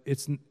 but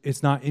it's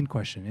not in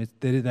question.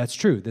 That's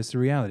true. That's the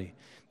reality.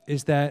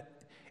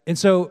 And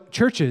so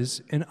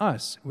churches and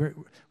us, we're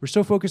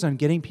so focused on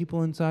getting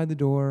people inside the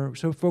door. We're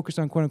so focused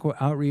on quote unquote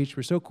outreach.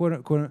 We're so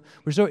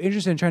we're so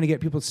interested in trying to get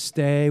people to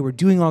stay. We're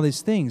doing all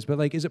these things, but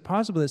like, is it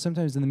possible that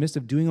sometimes in the midst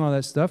of doing all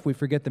that stuff, we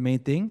forget the main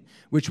thing,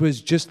 which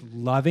was just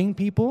loving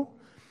people?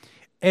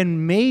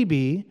 And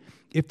maybe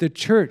if the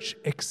church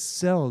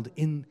excelled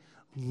in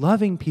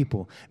loving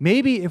people.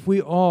 Maybe if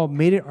we all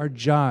made it our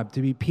job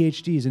to be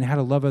PhDs and how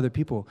to love other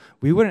people,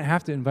 we wouldn't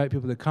have to invite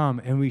people to come,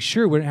 and we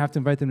sure wouldn't have to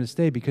invite them to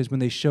stay, because when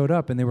they showed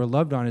up and they were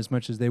loved on as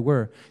much as they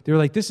were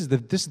like, this is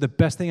the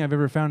best thing I've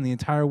ever found in the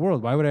entire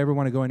world. Why would I ever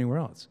want to go anywhere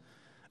else?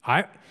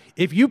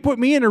 If you put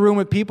me in a room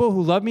with people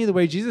who love me the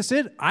way Jesus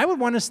did, I would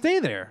want to stay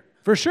there,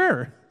 for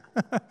sure.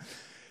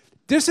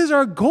 This is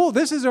our goal.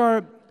 This is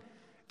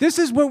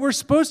what we're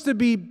supposed to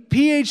be,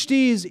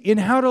 PhDs in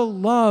how to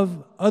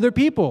love other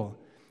people.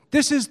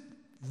 This is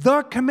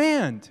the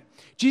command.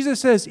 Jesus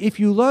says, if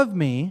you love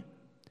me,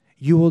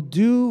 you will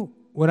do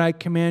what I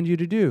command you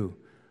to do.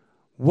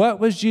 What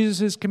was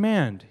Jesus'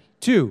 command?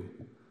 2,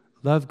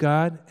 love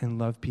God and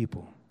love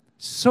people.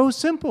 So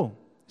simple.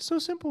 So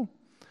simple.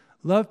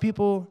 Love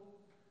people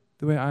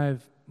the way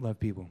I've loved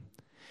people.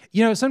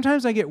 You know,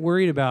 sometimes I get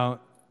worried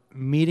about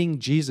meeting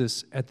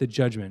Jesus at the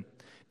judgment,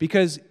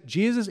 because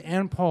Jesus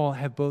and Paul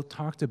have both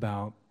talked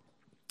about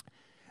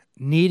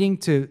needing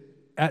to,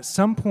 at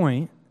some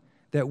point,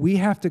 that we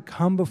have to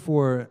come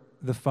before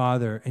the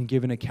Father and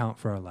give an account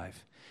for our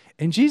life.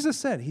 And Jesus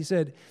said, he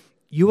said,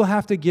 you will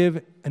have to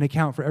give an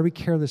account for every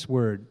careless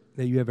word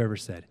that you have ever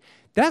said.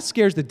 That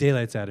scares the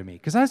daylights out of me,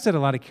 because I've said a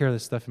lot of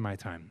careless stuff in my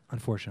time,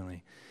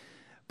 unfortunately.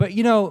 But,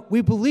 you know,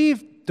 we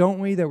believe, don't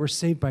we, that we're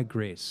saved by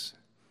grace.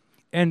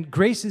 And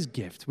grace is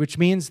gift, which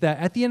means that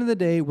at the end of the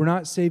day, we're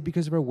not saved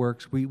because of our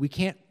works. We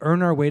can't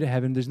earn our way to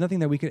heaven. There's nothing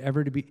that we could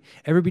ever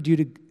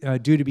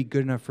do to be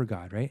good enough for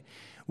God, right?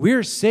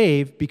 We're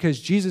saved because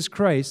Jesus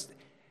Christ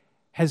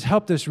has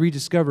helped us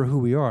rediscover who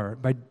we are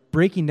by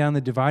breaking down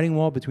the dividing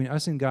wall between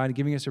us and God,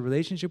 giving us a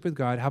relationship with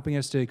God, helping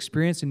us to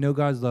experience and know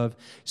God's love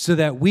so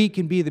that we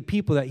can be the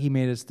people that he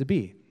made us to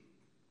be.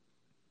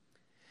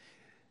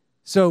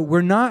 So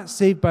we're not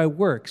saved by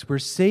works. We're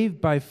saved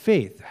by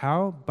faith.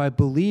 How? By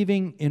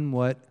believing in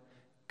what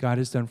God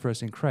has done for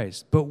us in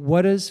Christ. But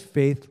what does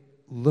faith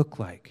look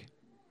like?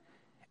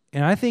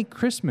 And I think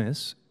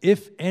Christmas,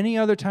 if any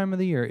other time of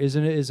the year, is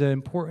an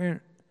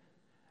important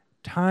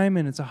time,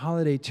 and it's a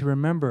holiday to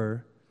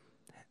remember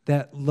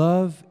that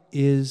love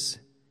is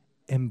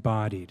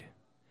embodied.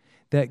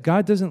 That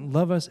God doesn't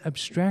love us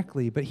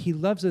abstractly, but he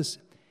loves us.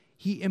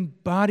 He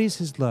embodies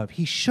his love.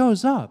 He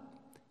shows up.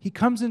 He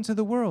comes into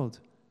the world.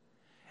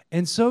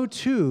 And so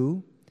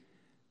too,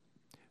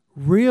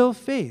 real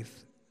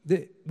faith.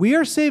 We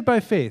are saved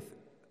by faith.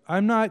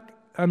 I'm not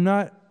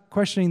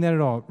questioning that at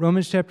all.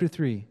 Romans chapter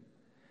 3.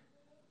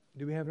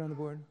 Do we have it on the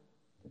board?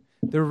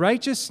 The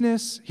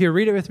righteousness, here,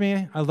 read it with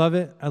me. I love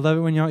it. I love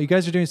it when you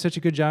guys are doing such a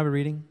good job of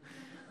reading.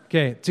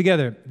 Okay,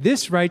 together.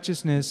 This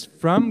righteousness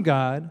from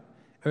God,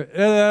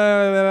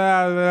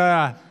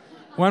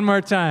 one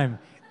more time.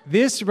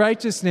 This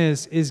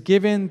righteousness is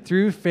given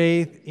through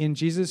faith in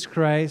Jesus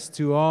Christ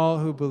to all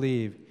who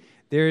believe.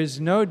 There is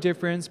no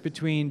difference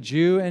between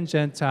Jew and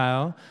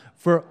Gentile,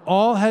 for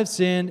all have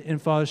sinned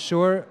and fall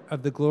short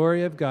of the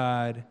glory of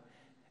God,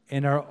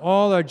 and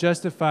all are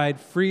justified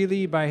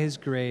freely by his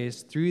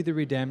grace through the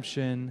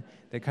redemption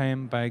that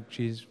came by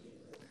Jesus.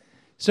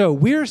 So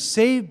we're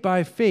saved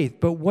by faith,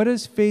 but what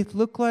does faith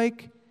look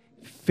like?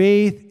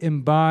 Faith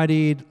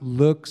embodied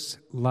looks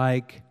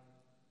like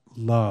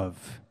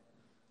love.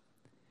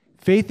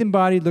 Faith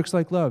embodied looks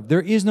like love.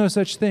 There is no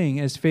such thing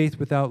as faith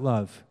without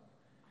love.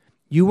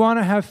 You want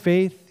to have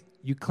faith,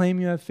 you claim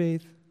you have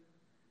faith,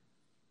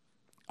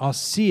 I'll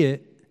see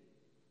it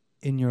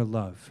in your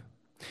love.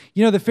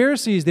 You know, the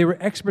Pharisees, they were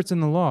experts in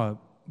the law,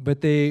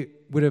 but they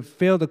would have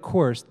failed a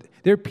course.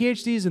 They're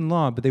PhDs in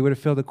law, but they would have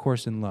failed a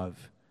course in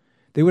love.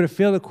 They would have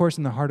failed a course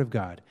in the heart of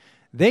God.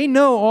 They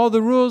know all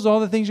the rules, all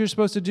the things you're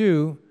supposed to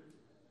do,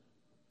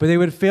 but they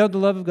would have failed the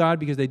love of God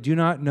because they do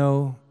not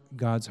know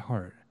God's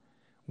heart.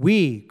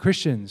 We,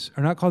 Christians,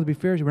 are not called to be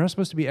Pharisees. We're not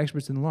supposed to be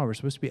experts in the law. We're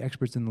supposed to be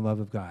experts in the love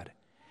of God.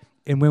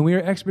 And when we are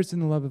experts in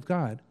the love of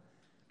God,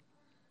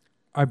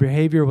 our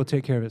behavior will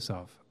take care of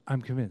itself.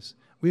 I'm convinced.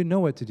 We know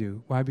what to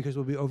do. Why? Because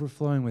we'll be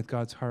overflowing with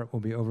God's heart. We'll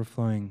be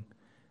overflowing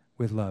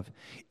with love.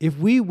 If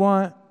we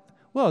want,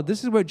 well,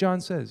 this is what John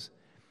says.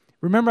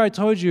 Remember I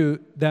told you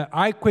that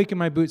I quake in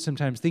my boots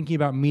sometimes thinking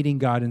about meeting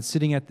God and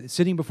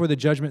sitting before the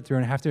judgment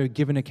throne and have to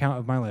give an account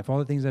of my life, all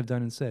the things I've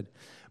done and said.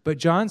 But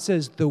John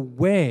says the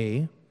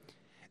way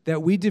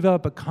that we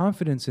develop a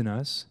confidence in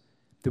us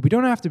that we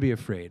don't have to be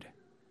afraid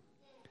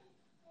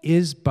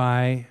is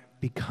by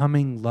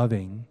becoming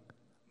loving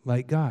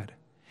like God.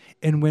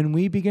 And when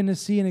we begin to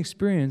see and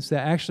experience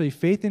that actually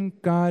faith in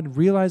God,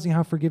 realizing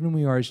how forgiven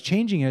we are, is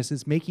changing us,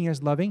 it's making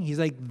us loving, he's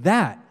like,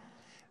 that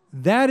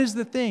is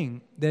the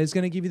thing that is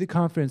going to give you the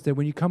confidence that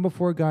when you come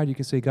before God, you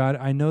can say, God,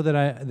 I know that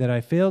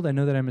I failed. I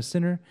know that I'm a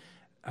sinner.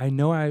 I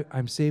know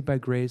I'm saved by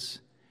grace,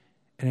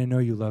 and I know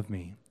you love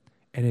me.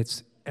 And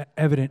it's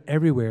evident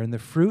everywhere. And the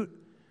fruit,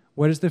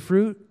 what is the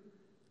fruit?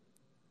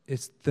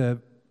 It's the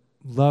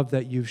love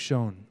that you've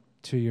shown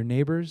to your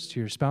neighbors, to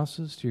your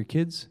spouses, to your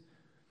kids,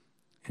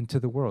 and to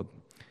the world.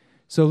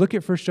 So look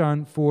at 1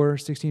 John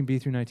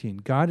 4:16b through 19.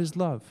 God is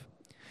love.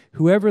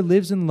 Whoever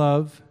lives in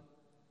love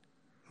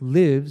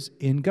lives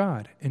in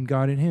God, and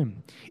God in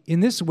him.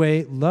 In this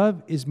way,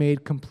 love is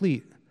made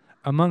complete.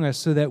 among us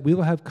so that we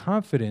will have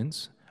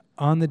confidence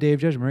on the day of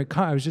judgment. Right?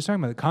 I was just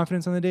talking about the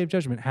confidence on the day of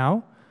judgment.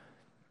 How?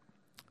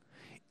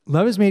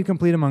 Love is made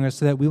complete among us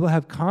so that we will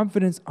have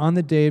confidence on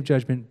the day of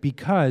judgment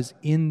because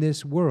in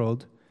this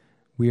world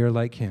we are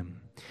like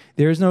him.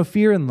 There is no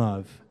fear in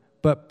love,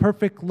 but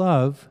perfect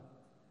love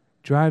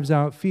drives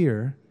out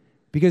fear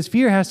because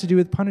fear has to do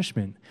with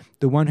punishment.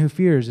 The one who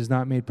fears is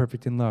not made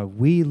perfect in love.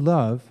 We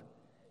love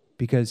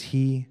because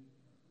he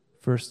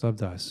first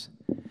loved us.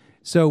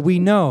 So we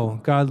know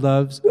God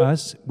loves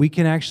us. We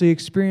can actually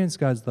experience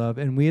God's love,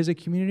 and we as a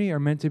community are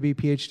meant to be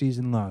PhDs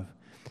in love,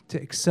 to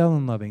excel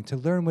in loving, to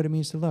learn what it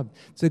means to love.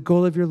 It's the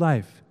goal of your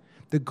life.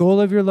 The goal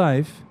of your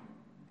life,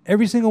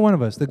 every single one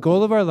of us, the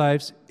goal of our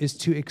lives is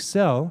to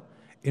excel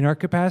in our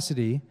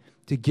capacity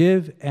to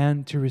give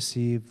and to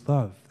receive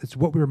love. It's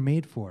what we're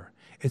made for.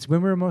 It's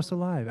when we're most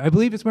alive. I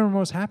believe it's when we're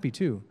most happy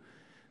too.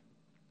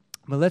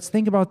 But let's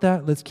think about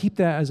that. Let's keep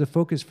that as a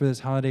focus for this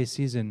holiday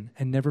season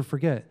and never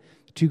forget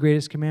the two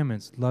greatest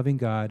commandments, loving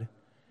God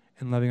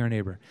and loving our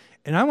neighbor.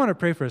 And I want to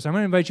pray for us. I'm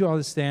going to invite you all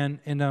to stand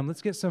and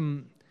let's get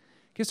some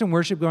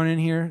worship going in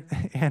here.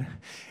 and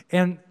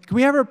can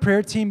we have our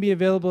prayer team be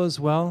available as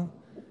well?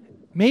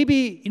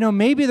 Maybe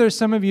there's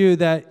some of you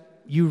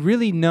that you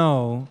really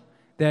know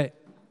that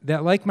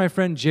like my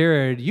friend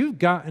Jared, you've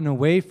gotten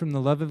away from the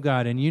love of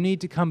God and you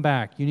need to come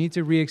back. You need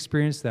to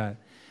re-experience that.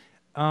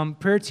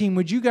 Prayer team,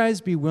 would you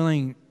guys be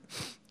willing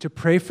to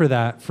pray for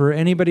that, for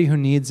anybody who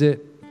needs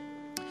it?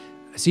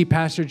 I see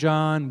Pastor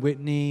John,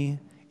 Whitney,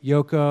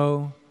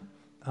 Yoko,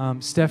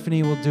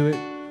 Stephanie will do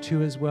it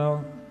too as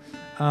well.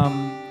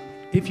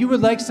 If you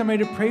would like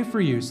somebody to pray for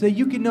you so that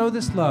you can know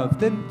this love,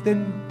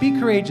 then be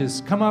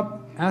courageous. Come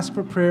up, ask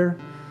for prayer.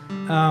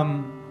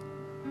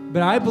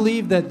 But I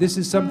believe that this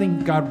is something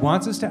God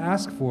wants us to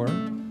ask for.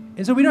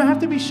 And so we don't have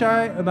to be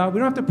shy about, we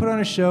don't have to put on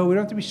a show, we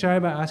don't have to be shy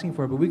about asking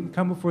for it, but we can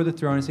come before the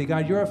throne and say,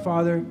 God, you're our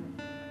Father.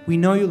 We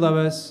know you love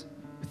us.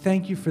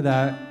 Thank you for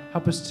that.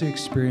 Help us to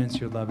experience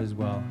your love as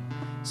well.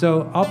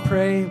 So I'll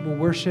pray, we'll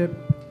worship.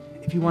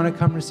 If you want to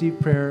come receive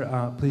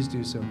prayer, please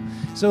do so.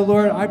 So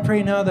Lord, I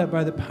pray now that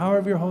by the power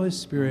of your Holy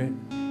Spirit,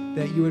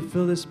 that you would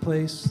fill this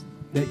place,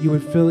 that you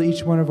would fill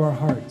each one of our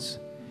hearts,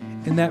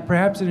 and that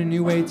perhaps in a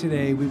new way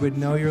today, we would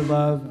know your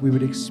love, we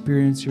would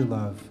experience your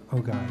love, oh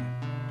God.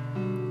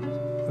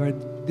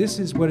 Lord, this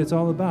is what it's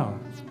all about.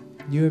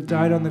 You have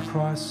died on the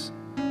cross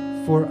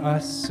for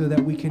us so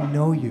that we can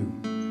know you,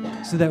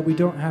 so that we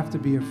don't have to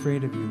be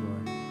afraid of you,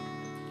 Lord.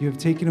 You have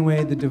taken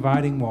away the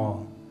dividing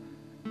wall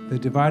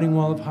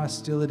of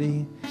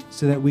hostility,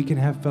 so that we can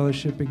have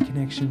fellowship and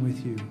connection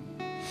with you.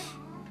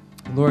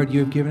 Lord, you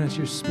have given us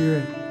your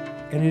Spirit,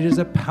 and it is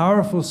a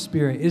powerful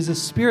Spirit. It is a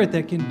Spirit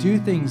that can do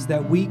things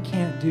that we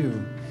can't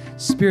do.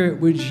 Spirit,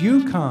 would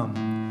you come,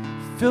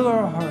 fill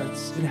our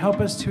hearts, and help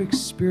us to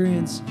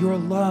experience your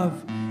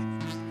love,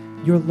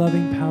 your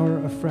loving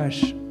power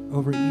afresh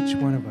over each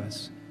one of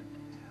us.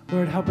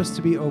 Lord, help us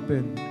to be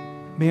open.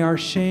 May our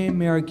shame,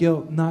 may our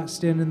guilt not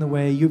stand in the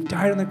way. You've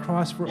died on the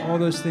cross for all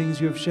those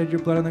things. You have shed your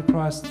blood on the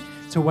cross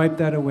to wipe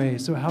that away.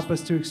 So help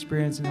us to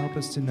experience and help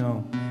us to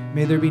know.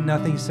 May there be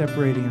nothing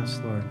separating us,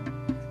 Lord.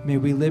 May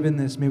we live in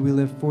this. May we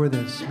live for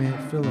this. May it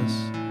fill us.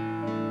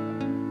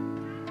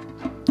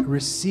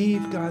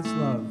 Receive God's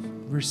love.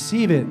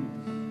 Receive it.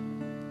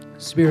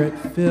 Spirit,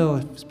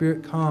 fill.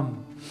 Spirit,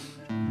 come.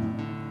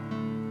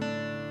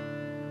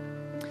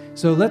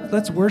 So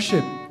let's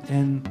worship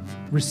and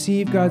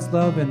receive God's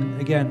love. And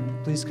again,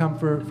 please come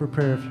for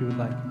prayer if you would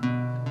like.